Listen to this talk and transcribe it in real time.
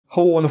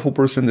Hello wonderful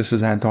person, this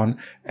is Anton,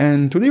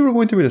 and today we're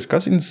going to be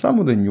discussing some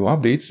of the new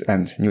updates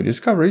and new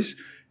discoveries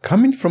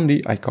coming from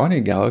the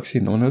iconic galaxy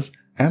known as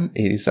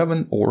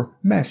M87 or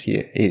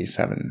Messier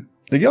 87.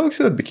 The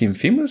galaxy that became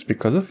famous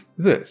because of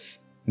this,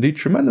 the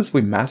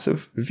tremendously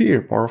massive,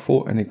 very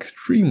powerful and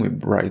extremely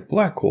bright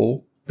black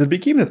hole that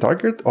became the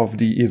target of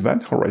the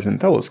Event Horizon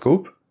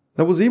Telescope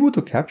that was able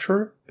to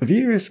capture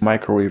various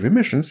microwave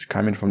emissions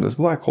coming from this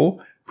black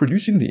hole,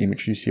 producing the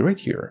image you see right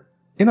here.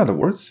 In other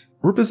words,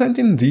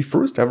 representing the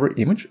first ever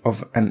image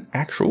of an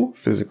actual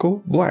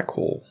physical black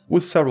hole,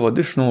 with several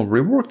additional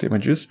reworked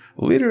images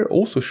later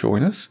also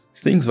showing us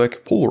things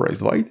like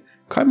polarized light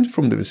coming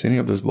from the vicinity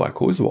of this black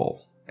hole as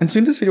well. And so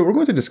in this video we're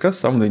going to discuss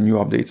some of the new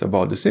updates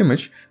about this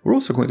image, we're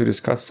also going to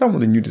discuss some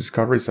of the new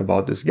discoveries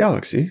about this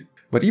galaxy,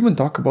 but even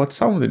talk about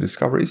some of the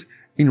discoveries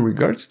in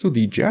regards to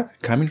the jet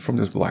coming from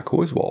this black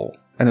hole as well.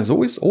 And as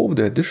always, all of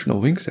the additional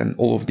links and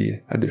all of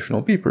the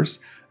additional papers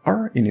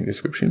are in the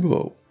description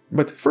below.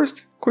 But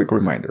first, quick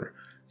reminder.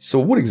 So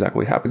what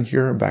exactly happened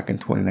here back in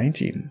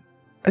 2019?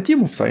 A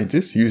team of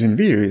scientists using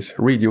various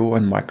radio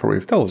and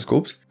microwave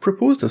telescopes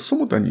proposed a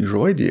somewhat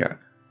unusual idea.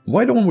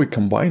 Why don't we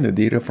combine the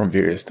data from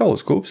various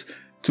telescopes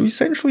to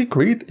essentially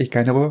create a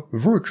kind of a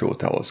virtual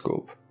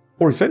telescope?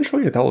 Or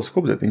essentially a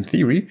telescope that in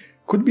theory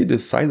could be the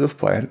size of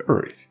planet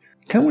Earth.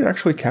 Can we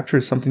actually capture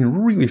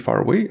something really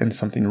far away and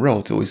something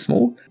relatively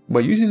small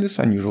by using this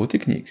unusual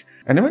technique?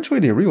 And eventually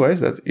they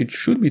realized that it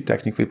should be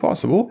technically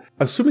possible,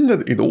 assuming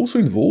that it also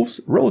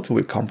involves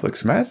relatively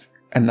complex math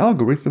and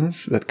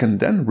algorithms that can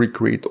then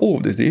recreate all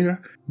of this data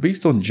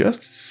based on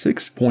just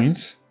 6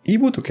 points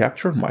able to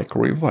capture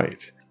microwave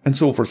light. And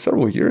so for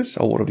several years,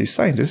 a lot of these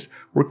scientists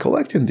were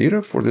collecting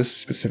data for this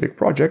specific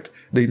project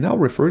they now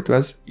refer to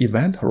as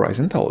Event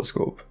Horizon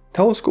Telescope.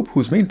 Telescope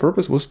whose main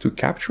purpose was to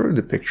capture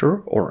the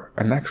picture or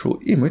an actual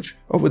image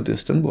of a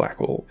distant black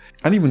hole.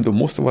 And even though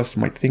most of us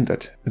might think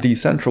that the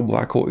central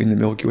black hole in the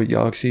Milky Way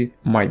galaxy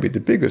might be the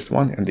biggest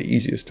one and the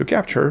easiest to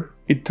capture,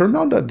 it turned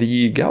out that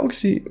the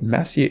galaxy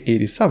Messier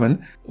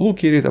 87,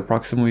 located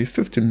approximately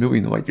 15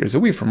 million light years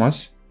away from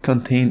us,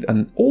 contained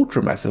an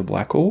ultramassive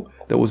black hole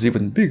that was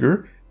even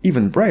bigger,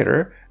 even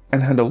brighter,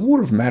 and had a lot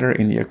of matter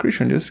in the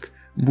accretion disk,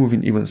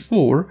 moving even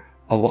slower,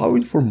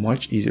 allowing for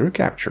much easier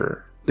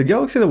capture. The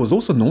galaxy that was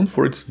also known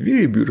for its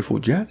very beautiful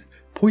jet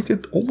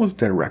pointed almost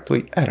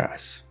directly at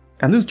us.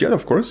 And this jet,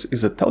 of course,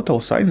 is a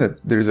telltale sign that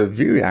there is a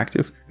very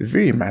active,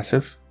 very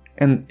massive,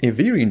 and a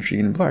very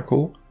intriguing black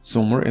hole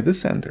somewhere at the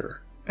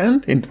center.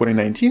 And in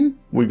 2019,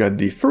 we got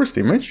the first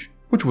image,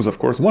 which was of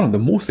course one of the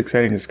most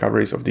exciting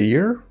discoveries of the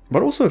year,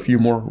 but also a few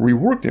more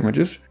reworked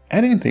images,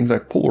 adding things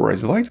like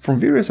polarized light from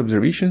various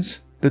observations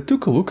that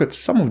took a look at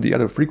some of the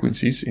other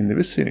frequencies in the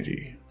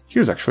vicinity.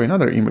 Here's actually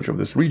another image of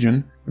this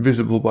region,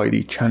 visible by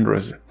the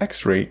Chandra's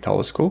X-ray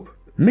telescope,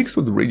 mixed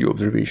with radio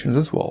observations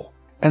as well.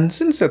 And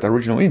since that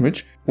original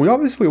image, we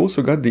obviously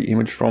also got the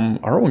image from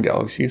our own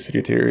galaxy,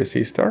 Sagittarius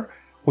A star,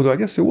 although I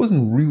guess it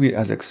wasn't really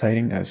as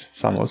exciting as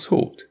some of us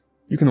hoped.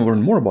 You can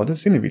learn more about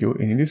this in the video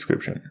in the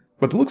description.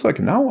 But it looks like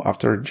now,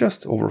 after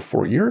just over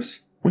 4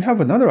 years, we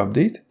have another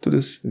update to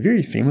this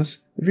very famous,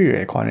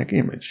 very iconic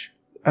image.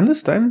 And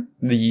this time,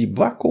 the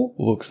black hole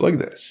looks like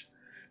this.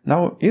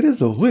 Now, it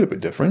is a little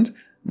bit different,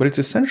 but it's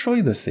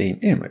essentially the same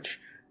image,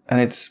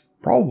 and it's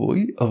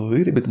probably a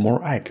little bit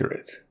more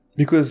accurate.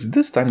 Because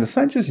this time the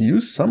scientists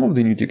used some of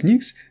the new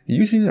techniques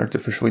using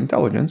artificial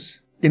intelligence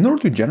in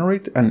order to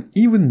generate an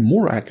even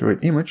more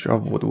accurate image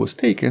of what was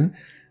taken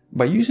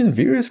by using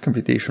various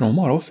computational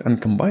models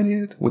and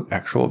combining it with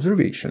actual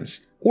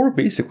observations, or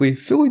basically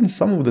filling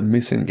some of the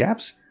missing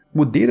gaps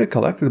with data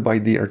collected by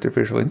the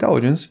artificial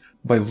intelligence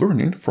by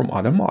learning from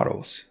other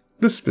models.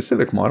 This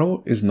specific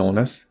model is known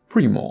as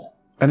Primo.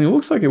 And it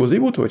looks like it was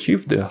able to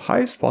achieve the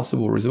highest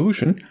possible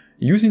resolution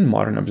using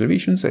modern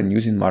observations and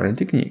using modern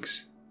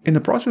techniques. In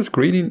the process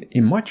creating a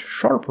much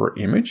sharper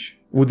image,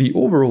 with the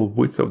overall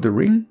width of the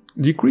ring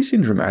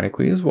decreasing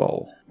dramatically as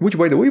well. Which,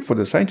 by the way, for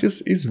the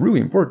scientists is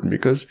really important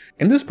because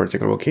in this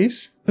particular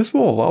case, this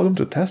will allow them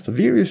to test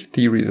various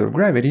theories of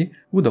gravity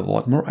with a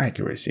lot more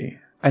accuracy.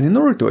 And in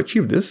order to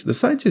achieve this, the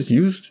scientists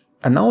used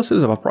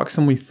analysis of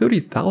approximately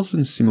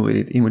 30,000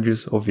 simulated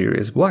images of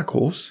various black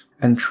holes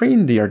and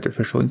trained the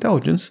artificial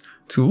intelligence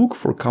to look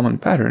for common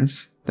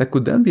patterns that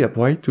could then be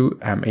applied to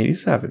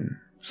M87.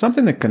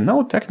 Something that can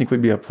now technically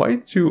be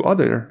applied to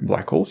other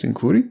black holes,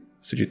 including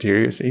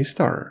Sagittarius A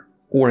star.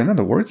 Or in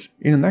other words,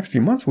 in the next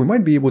few months we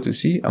might be able to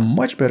see a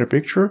much better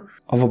picture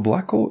of a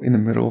black hole in the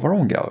middle of our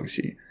own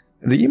galaxy.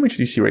 The image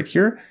you see right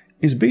here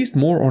is based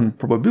more on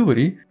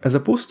probability as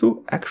opposed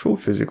to actual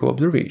physical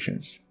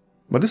observations.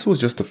 But this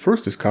was just the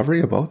first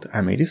discovery about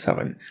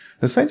M87.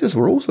 The scientists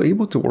were also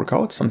able to work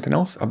out something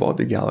else about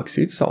the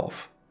galaxy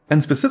itself.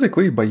 And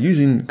specifically, by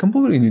using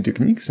completely new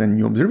techniques and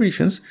new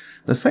observations,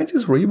 the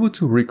scientists were able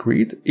to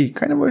recreate a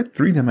kind of a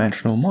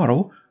three-dimensional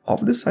model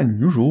of this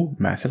unusual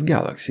massive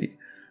galaxy.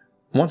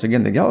 Once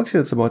again, the galaxy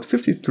that's about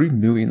 53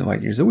 million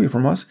light years away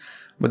from us,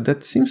 but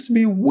that seems to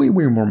be way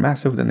more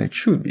massive than it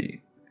should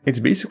be.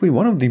 It's basically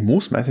one of the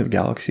most massive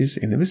galaxies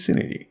in the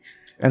vicinity.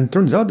 And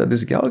turns out that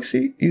this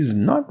galaxy is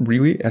not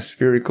really as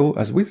spherical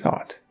as we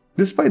thought.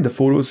 Despite the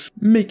photos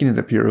making it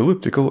appear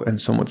elliptical and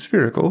somewhat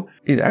spherical,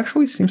 it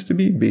actually seems to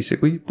be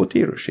basically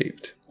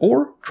potato-shaped,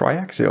 or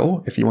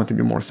triaxial if you want to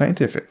be more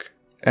scientific.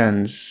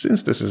 And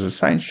since this is a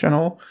science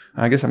channel,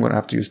 I guess I'm gonna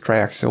have to use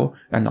triaxial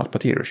and not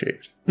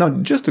potato-shaped. Now,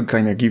 just to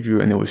kind of give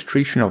you an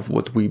illustration of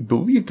what we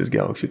believe this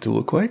galaxy to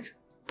look like,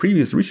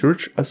 previous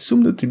research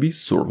assumed it to be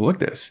sort of like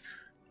this.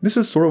 This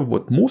is sort of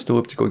what most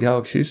elliptical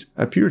galaxies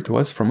appear to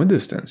us from a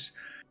distance,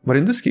 but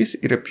in this case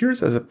it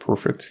appears as a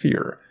perfect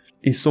sphere.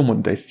 A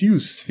somewhat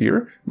diffuse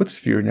sphere, but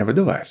sphere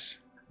nevertheless.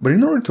 But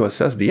in order to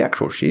assess the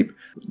actual shape,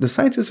 the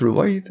scientists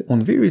relied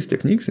on various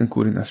techniques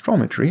including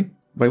astrometry,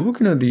 by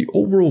looking at the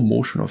overall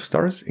motion of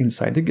stars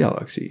inside the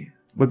galaxy.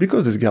 But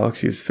because this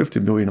galaxy is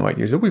 50 billion light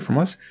years away from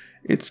us,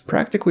 it's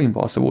practically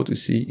impossible to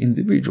see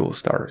individual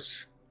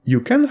stars. You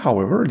can,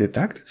 however,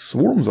 detect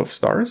swarms of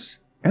stars,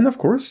 and of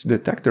course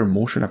detect their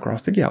motion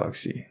across the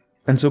galaxy.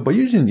 And so by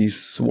using these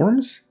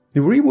swarms, they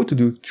were able to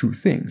do two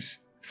things.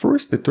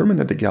 First, determine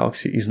that the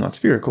galaxy is not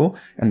spherical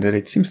and that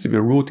it seems to be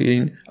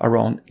rotating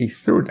around a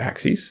third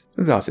axis,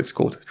 thus it's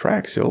called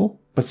triaxial,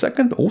 but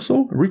second,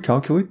 also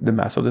recalculate the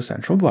mass of the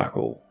central black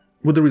hole,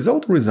 with the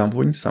result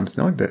resembling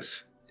something like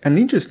this. And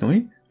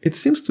interestingly, it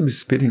seems to be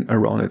spinning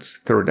around its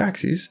third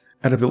axis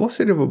at a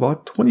velocity of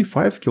about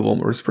 25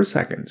 km per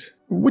second,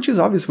 which is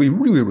obviously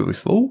really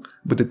slow,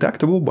 but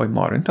detectable by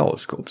modern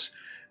telescopes.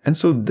 And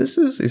so this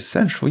is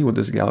essentially what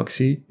this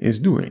galaxy is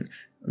doing.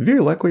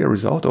 Very likely a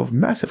result of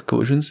massive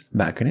collisions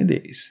back in the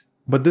days.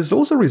 But this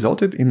also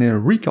resulted in a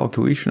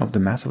recalculation of the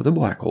mass of the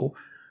black hole.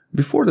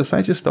 Before, the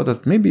scientists thought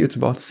that maybe it's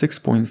about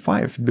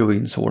 6.5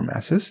 billion solar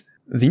masses.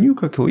 The new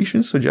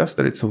calculations suggest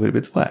that it's a little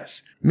bit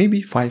less,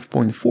 maybe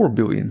 5.4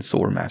 billion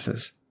solar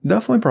masses,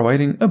 definitely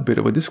providing a bit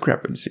of a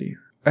discrepancy.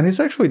 And it's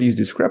actually these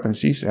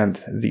discrepancies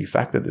and the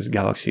fact that this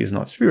galaxy is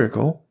not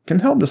spherical can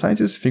help the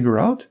scientists figure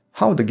out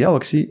how the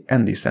galaxy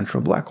and the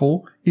central black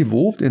hole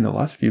evolved in the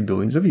last few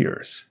billions of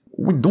years.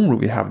 We don't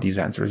really have these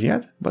answers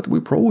yet, but we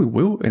probably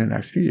will in the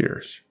next few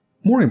years.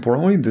 More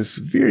importantly, this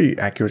very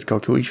accurate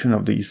calculation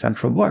of the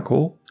central black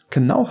hole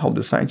can now help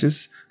the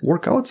scientists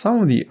work out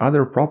some of the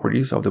other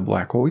properties of the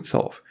black hole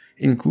itself,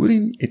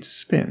 including its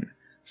spin,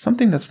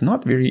 something that's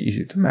not very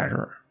easy to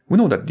measure. We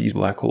know that these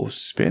black holes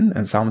spin,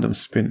 and some of them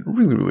spin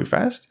really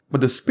fast,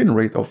 but the spin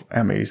rate of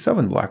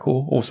M87 black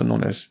hole, also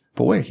known as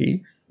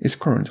Powegi, is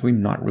currently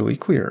not really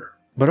clear.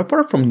 But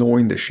apart from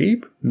knowing the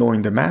shape,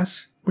 knowing the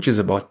mass, which is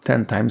about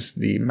 10 times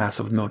the mass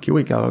of the Milky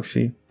Way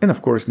galaxy, and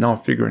of course now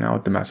figuring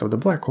out the mass of the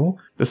black hole,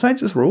 the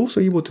scientists were also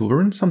able to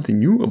learn something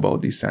new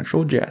about the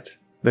central jet.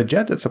 The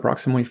jet is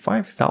approximately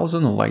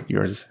 5,000 light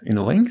years in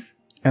length,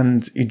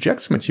 and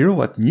ejects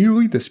material at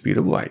nearly the speed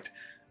of light,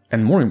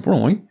 and more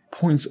importantly,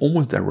 points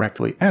almost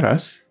directly at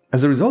us,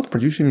 as a result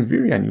producing a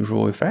very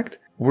unusual effect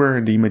where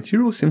the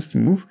material seems to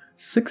move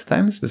 6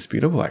 times the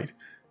speed of light.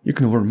 You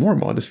can learn more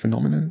about this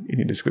phenomenon in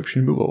the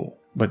description below.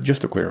 But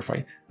just to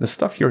clarify, the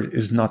stuff here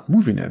is not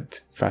moving at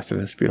faster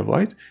than the speed of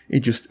light, it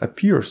just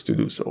appears to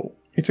do so.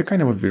 It's a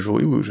kind of a visual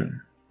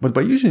illusion. But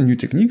by using new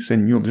techniques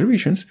and new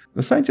observations,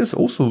 the scientists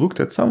also looked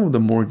at some of the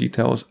more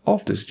details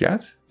of this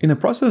jet, in the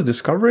process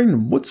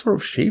discovering what sort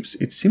of shapes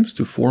it seems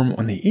to form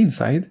on the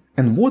inside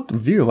and what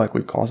very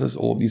likely causes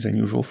all of these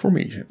unusual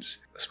formations.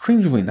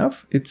 Strangely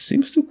enough, it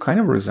seems to kind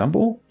of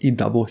resemble a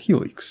double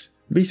helix,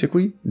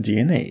 basically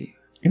DNA.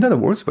 In other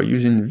words, by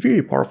using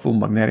very powerful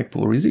magnetic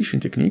polarization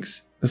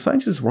techniques, the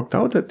scientists worked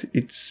out that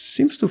it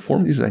seems to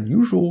form these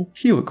unusual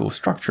helical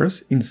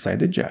structures inside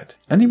the jet.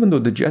 And even though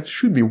the jet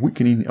should be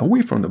weakening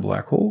away from the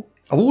black hole,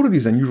 a lot of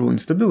these unusual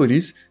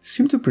instabilities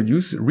seem to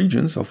produce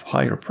regions of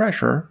higher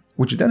pressure,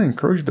 which then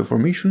encourage the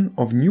formation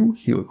of new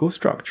helical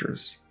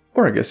structures.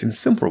 Or I guess in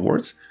simpler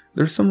words,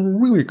 there's some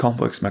really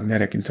complex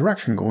magnetic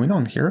interaction going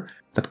on here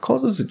that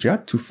causes the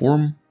jet to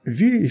form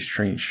very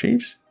strange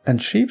shapes, and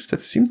shapes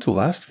that seem to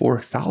last for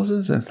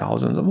thousands and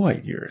thousands of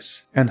light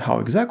years. And how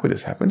exactly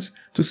this happens,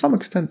 to some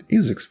extent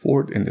is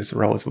explored in this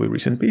relatively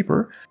recent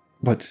paper,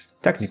 but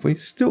technically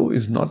still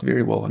is not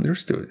very well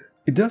understood.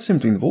 It does seem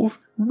to involve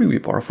really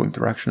powerful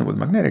interaction with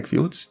magnetic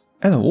fields,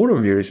 and a lot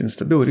of various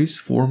instabilities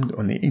formed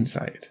on the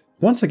inside.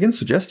 Once again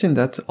suggesting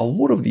that a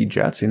lot of the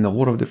jets in a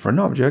lot of different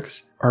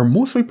objects are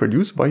mostly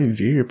produced by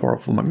very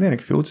powerful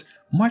magnetic fields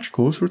much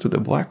closer to the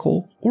black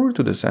hole or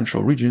to the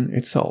central region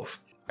itself.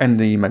 And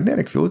the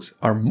magnetic fields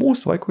are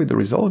most likely the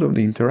result of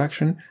the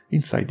interaction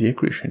inside the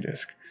accretion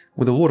disk,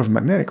 with a lot of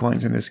magnetic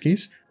lines in this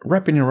case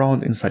wrapping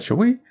around in such a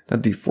way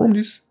that they form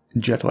these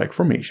jet-like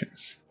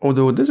formations.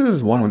 Although this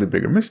is one of the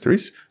bigger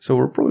mysteries, so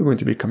we're probably going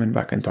to be coming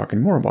back and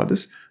talking more about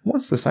this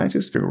once the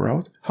scientists figure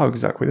out how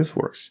exactly this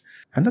works.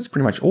 And that's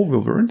pretty much all we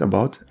learned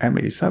about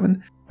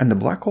M87 and the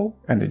black hole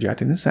and the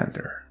jet in the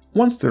center.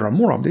 Once there are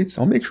more updates,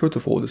 I'll make sure to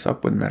follow this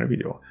up with another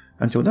video.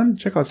 Until then,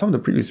 check out some of the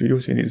previous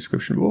videos in the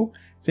description below.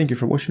 Thank you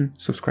for watching,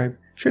 subscribe,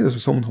 share this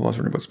with someone who loves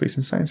learning about space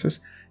and sciences,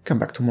 come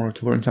back tomorrow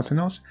to learn something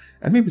else,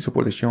 and maybe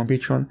support this channel on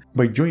Patreon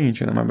by joining a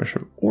channel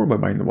membership or by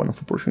buying the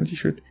wonderful portion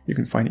t-shirt you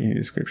can find in the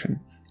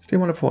description. Stay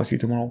wonderful, I'll see you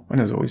tomorrow, and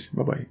as always,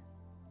 bye bye.